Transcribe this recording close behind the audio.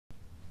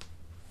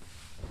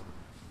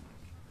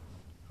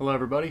Hello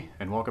everybody,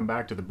 and welcome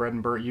back to the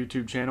Braeden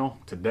YouTube channel.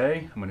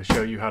 Today I'm going to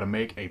show you how to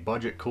make a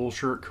budget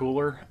CoolShirt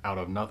cooler out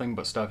of nothing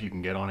but stuff you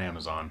can get on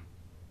Amazon.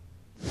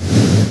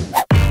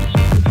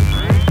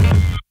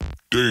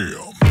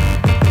 Damn!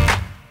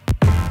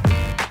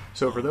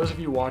 So for those of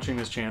you watching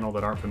this channel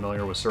that aren't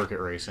familiar with circuit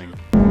racing,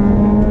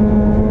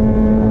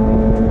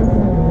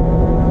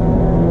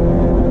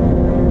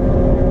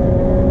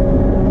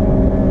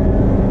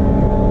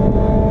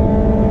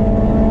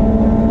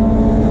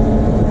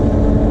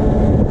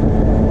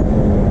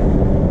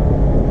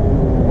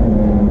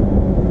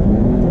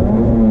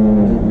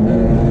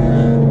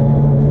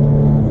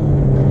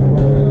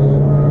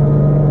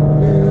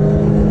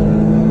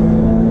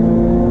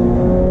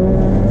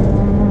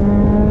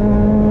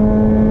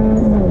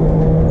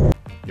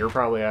 you're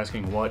probably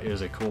asking, what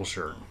is a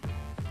CoolShirt?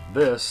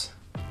 This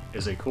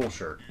is a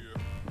CoolShirt.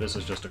 This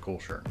is just a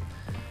CoolShirt.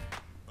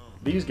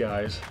 These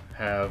guys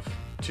have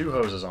two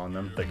hoses on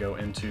them that go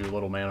into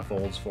little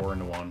manifolds 4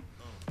 into 1,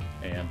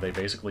 and they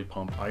basically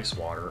pump ice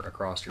water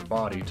across your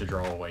body to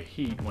draw away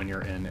heat when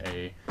you're in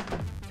a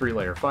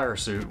 3-layer fire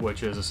suit,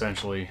 which is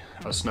essentially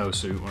a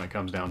snowsuit when it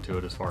comes down to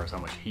it as far as how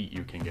much heat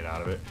you can get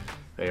out of it.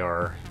 They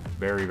are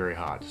very, very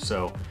hot.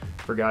 So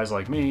for guys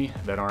like me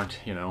that aren't,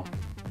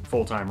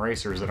 full-time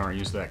racers that aren't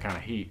used to that kind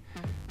of heat,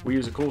 we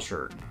use a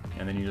CoolShirt,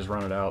 and then you just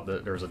run it out.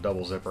 There's a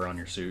double zipper on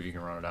your suit. You can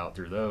run it out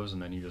through those,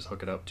 and then you just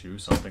hook it up to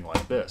something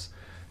like this.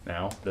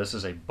 Now, this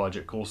is a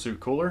budget cool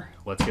suit cooler.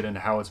 Let's get into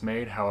how it's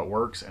made, how it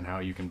works, and how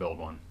you can build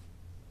one.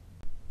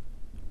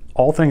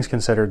 All things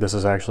considered, this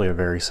is actually a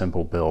very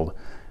simple build.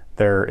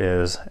 There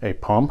is a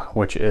pump,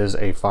 which is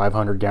a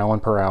 500 gallon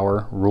per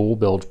hour rule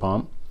bilge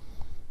pump,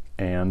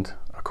 and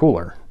a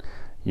cooler.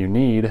 You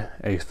need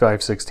a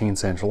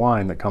 5/16 inch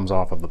line that comes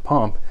off of the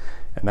pump,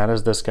 and that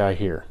is this guy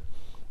here.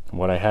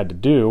 What I had to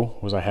do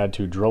was I had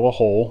to drill a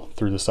hole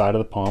through the side of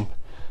the pump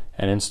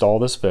and install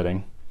this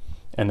fitting,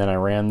 and then I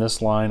ran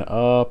this line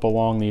up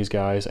along these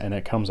guys, and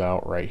it comes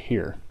out right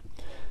here.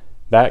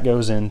 That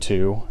goes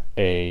into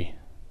a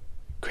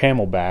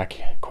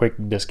Camelback quick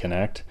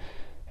disconnect,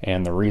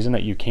 and the reason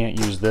that you can't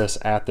use this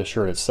at the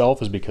shirt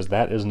itself is because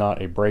that is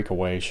not a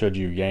breakaway. Should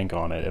you yank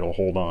on it, it'll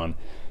hold on.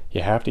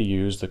 You have to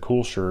use the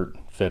CoolShirt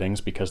fittings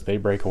because they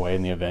break away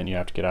in the event you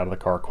have to get out of the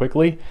car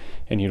quickly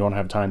and you don't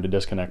have time to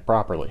disconnect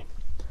properly.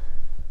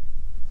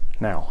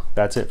 Now,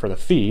 that's it for the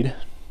feed.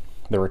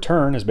 The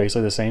return is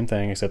basically the same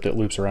thing, except it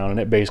loops around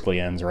and it basically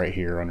ends right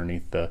here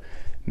underneath the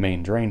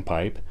main drain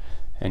pipe.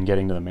 And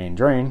getting to the main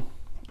drain,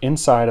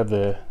 inside of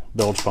the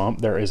bilge pump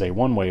there is a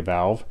one-way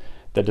valve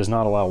that does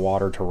not allow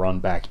water to run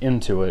back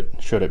into it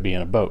should it be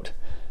in a boat.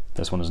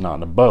 This one is not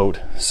in a boat,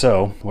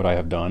 so what I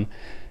have done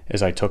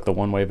is I took the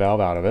one-way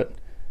valve out of it,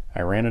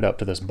 I ran it up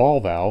to this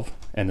ball valve,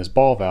 and this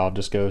ball valve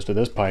just goes to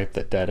this pipe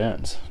that dead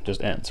ends,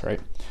 just ends,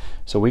 right?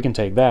 So we can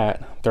take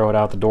that, throw it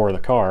out the door of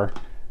the car,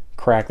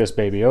 crack this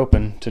baby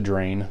open to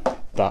drain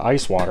the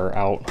ice water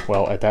out.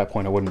 Well, at that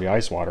point it wouldn't be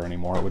ice water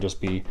anymore, it would just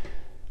be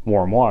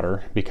warm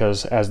water,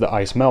 because as the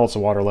ice melts, the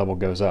water level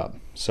goes up.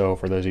 So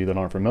for those of you that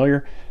aren't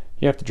familiar,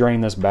 you have to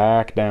drain this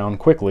back down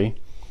quickly,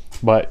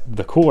 but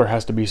the cooler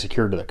has to be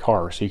secured to the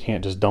car, so you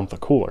can't just dump the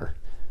cooler.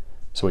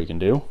 So what you can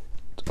do,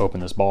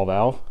 open this ball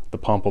valve, the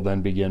pump will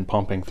then begin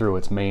pumping through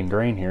its main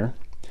drain here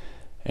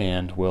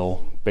and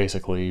will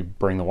basically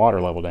bring the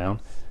water level down.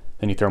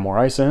 Then you throw more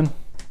ice in,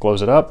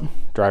 close it up,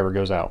 driver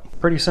goes out.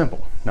 Pretty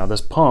simple. Now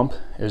this pump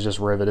is just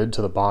riveted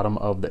to the bottom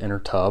of the inner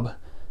tub,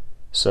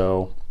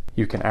 so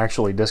you can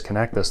actually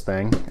disconnect this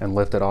thing and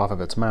lift it off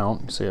of its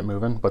mount. You see it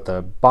moving, but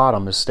the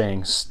bottom is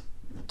staying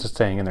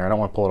in there. I don't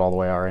want to pull it all the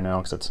way out right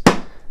now because it's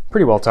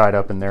pretty well tied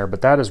up in there,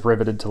 but that is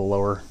riveted to the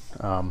lower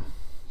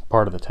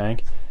part of the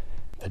tank.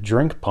 The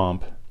drink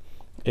pump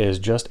is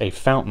just a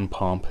fountain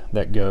pump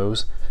that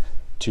goes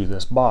to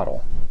this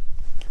bottle.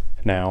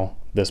 Now,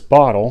 this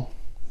bottle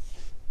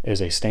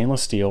is a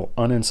stainless steel,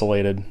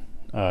 uninsulated,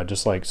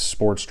 just like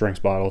sports drinks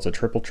bottle. It's a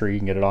triple tree. You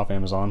can get it off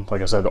Amazon.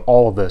 Like I said,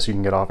 all of this you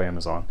can get off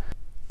Amazon.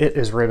 It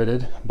is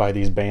riveted by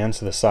these bands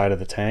to the side of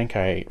the tank.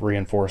 I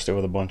reinforced it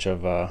with a bunch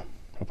of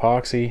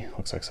epoxy.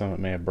 Looks like some of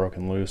it may have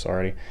broken loose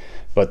already,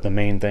 but the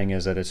main thing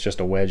is that it's just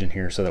a wedge in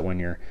here so that when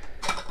you're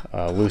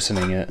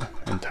loosening it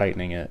and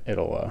tightening it,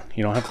 it'll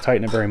you don't have to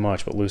tighten it very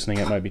much, but loosening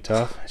it might be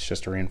tough. It's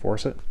just to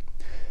reinforce it.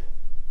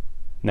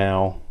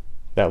 Now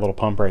that little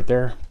pump right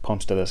there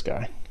pumps to this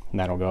guy, and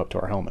that'll go up to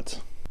our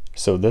helmets.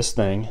 So this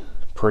thing,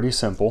 pretty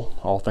simple,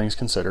 all things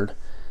considered,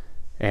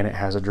 and it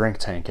has a drink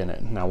tank in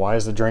it. Now why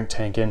is the drink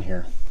tank in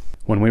here?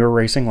 When we were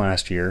racing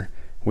last year,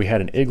 we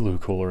had an Igloo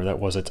cooler that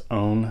was its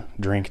own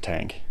drink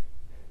tank,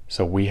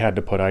 so we had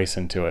to put ice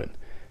into it.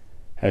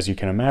 As you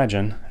can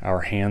imagine,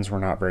 our hands were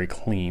not very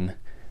clean,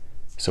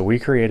 so we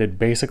created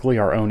basically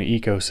our own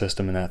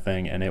ecosystem in that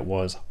thing, and it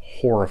was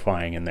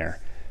horrifying in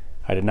there.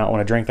 I did not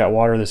want to drink that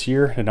water this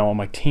year. I did not want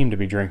my team to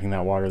be drinking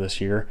that water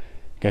this year.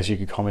 I guess you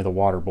could call me the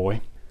water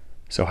boy.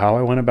 So how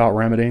I went about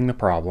remedying the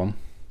problem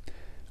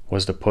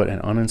was to put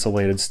an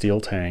uninsulated steel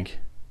tank,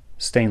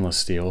 stainless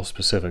steel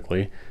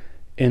specifically,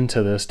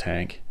 into this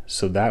tank,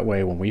 so that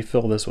way when we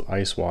fill this with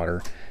ice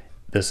water,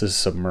 this is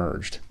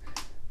submerged.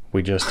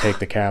 We just take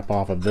the cap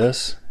off of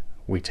this,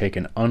 we take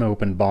an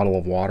unopened bottle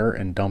of water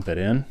and dump it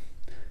in.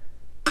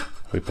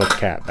 We put the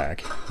cap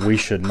back. We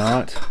should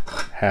not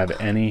have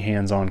any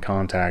hands-on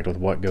contact with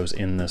what goes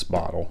in this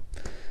bottle.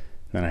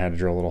 Then I had to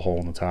drill a little hole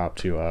in the top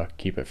to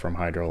keep it from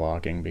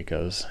hydrolocking,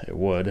 because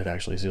it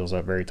actually seals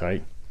up very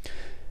tight.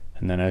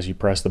 And then as you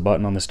press the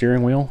button on the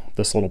steering wheel,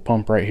 this little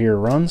pump right here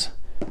runs.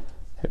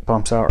 It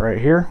pumps out right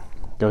here,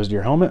 goes to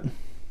your helmet,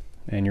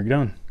 and you're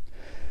done.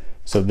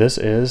 So this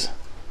is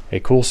a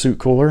CoolShirt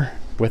cooler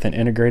with an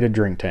integrated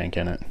drink tank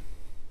in it.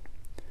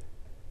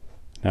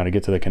 Now to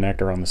get to the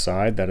connector on the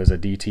side, that is a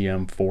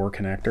DTM4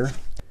 connector.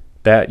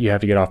 That you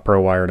have to get off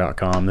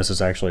ProWire.com. This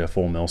is actually a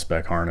full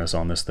mil-spec harness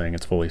on this thing.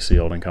 It's fully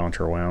sealed and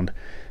contra-wound.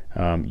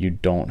 You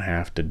don't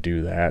have to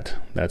do that.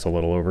 That's a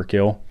little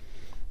overkill.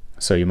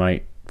 So you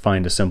might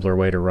find a simpler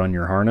way to run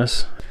your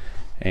harness.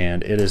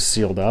 And it is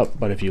sealed up,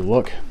 but if you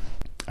look,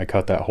 I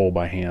cut that hole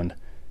by hand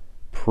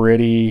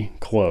pretty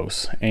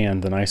close.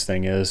 And the nice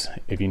thing is,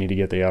 if you need to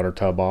get the outer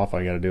tub off,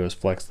 all you gotta do is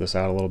flex this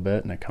out a little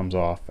bit and it comes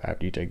off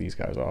after you take these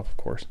guys off, of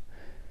course.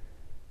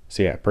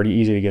 So yeah, pretty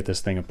easy to get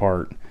this thing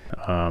apart.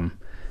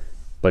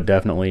 But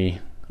definitely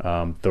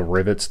the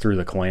rivets through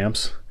the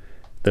clamps,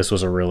 this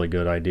was a really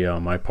good idea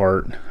on my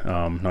part.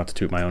 Not to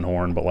toot my own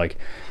horn, but like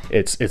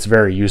it's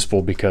very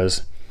useful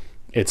because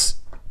it's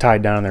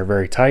tied down there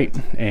very tight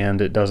and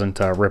it doesn't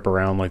rip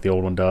around like the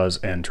old one does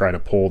and try to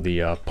pull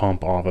the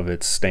pump off of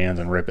its stands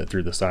and rip it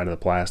through the side of the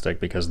plastic,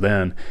 because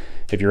then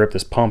if you rip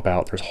this pump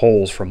out, there's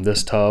holes from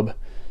this tub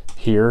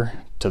here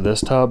to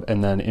this tub,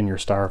 and then in your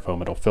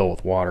styrofoam it'll fill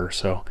with water,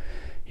 so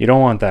you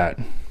don't want that.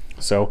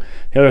 So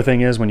the other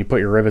thing is, when you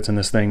put your rivets in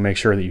this thing, make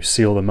sure that you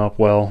seal them up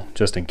well,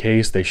 just in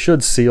case. They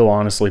should seal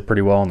honestly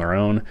pretty well on their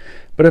own,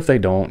 but if they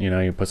don't, you know,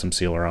 you put some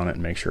sealer on it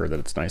and make sure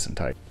that it's nice and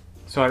tight.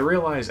 So I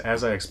realize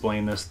as I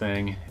explain this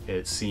thing,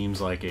 it seems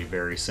like a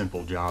very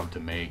simple job to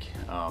make.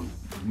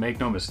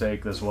 Make no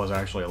mistake, this was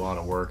actually a lot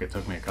of work. It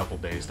took me a couple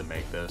days to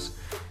make this.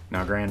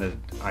 Now granted,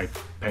 I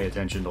pay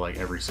attention to like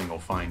every single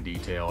fine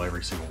detail.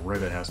 Every single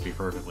rivet has to be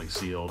perfectly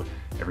sealed.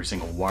 Every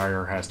single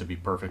wire has to be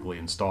perfectly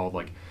installed.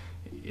 Like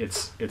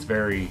it's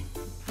very,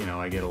 you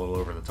know, I get a little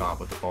over the top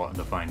with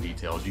the fine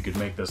details. You could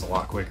make this a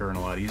lot quicker and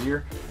a lot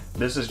easier.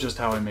 This is just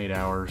how I made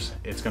ours.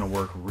 It's gonna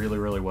work really,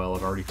 really well.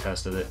 I've already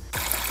tested it.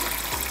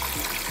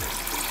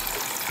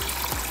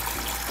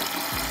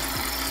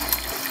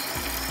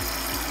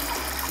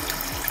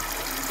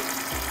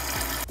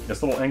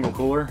 This little angle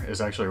cooler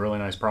is actually a really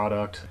nice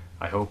product.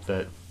 I hope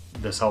that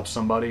this helps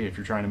somebody if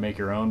you're trying to make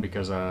your own,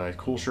 because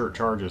CoolShirt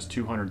charges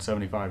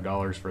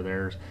 $275 for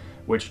theirs,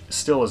 which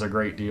still is a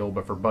great deal,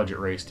 but for budget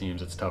race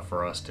teams it's tough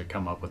for us to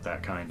come up with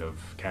that kind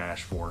of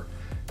cash for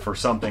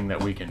something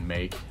that we can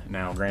make.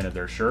 Now granted,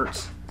 they're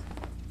shirts.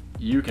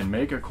 You can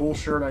make a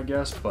CoolShirt, I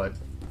guess, but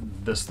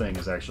this thing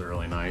is actually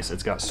really nice.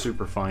 It's got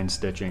super fine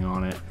stitching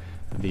on it.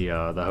 The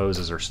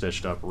hoses are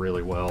stitched up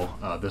really well.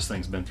 This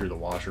thing's been through the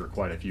washer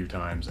quite a few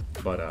times,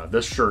 but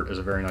this shirt is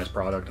a very nice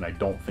product, and I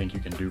don't think you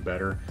can do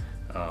better.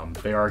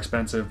 They are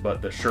expensive,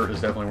 but the shirt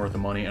is definitely worth the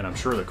money, and I'm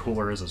sure the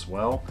cooler is as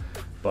well.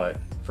 But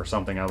for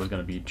something I was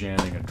going to be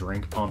jamming a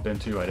drink pump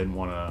into, I didn't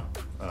want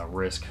to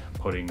risk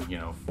putting, you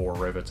know, 4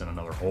 rivets in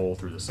another hole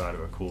through the side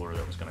of a cooler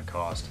that was going to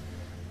cost,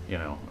 you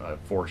know, a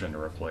fortune to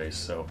replace.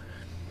 So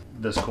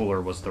this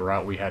cooler was the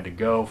route we had to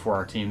go for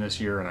our team this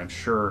year, and I'm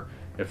sure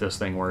if this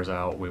thing wears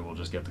out, we will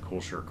just get the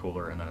CoolShirt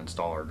cooler and then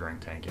install our drink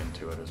tank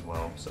into it as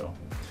well.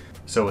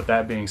 So with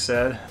that being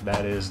said,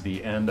 that is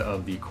the end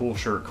of the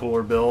CoolShirt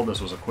cooler build.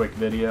 This was a quick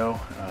video.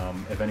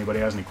 If anybody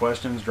has any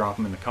questions, drop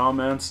them in the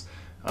comments.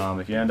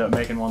 If you end up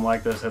making one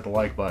like this, hit the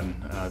like button.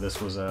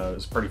 This was a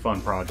pretty fun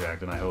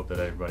project, and I hope that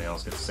everybody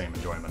else gets the same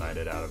enjoyment I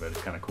did out of it.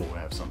 It's kind of cool to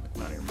have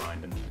something out of your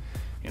mind and,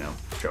 you know,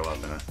 show up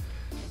in a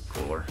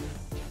cooler.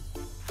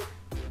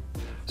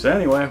 So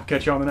anyway, we'll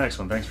catch you on the next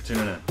one. Thanks for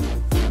tuning in.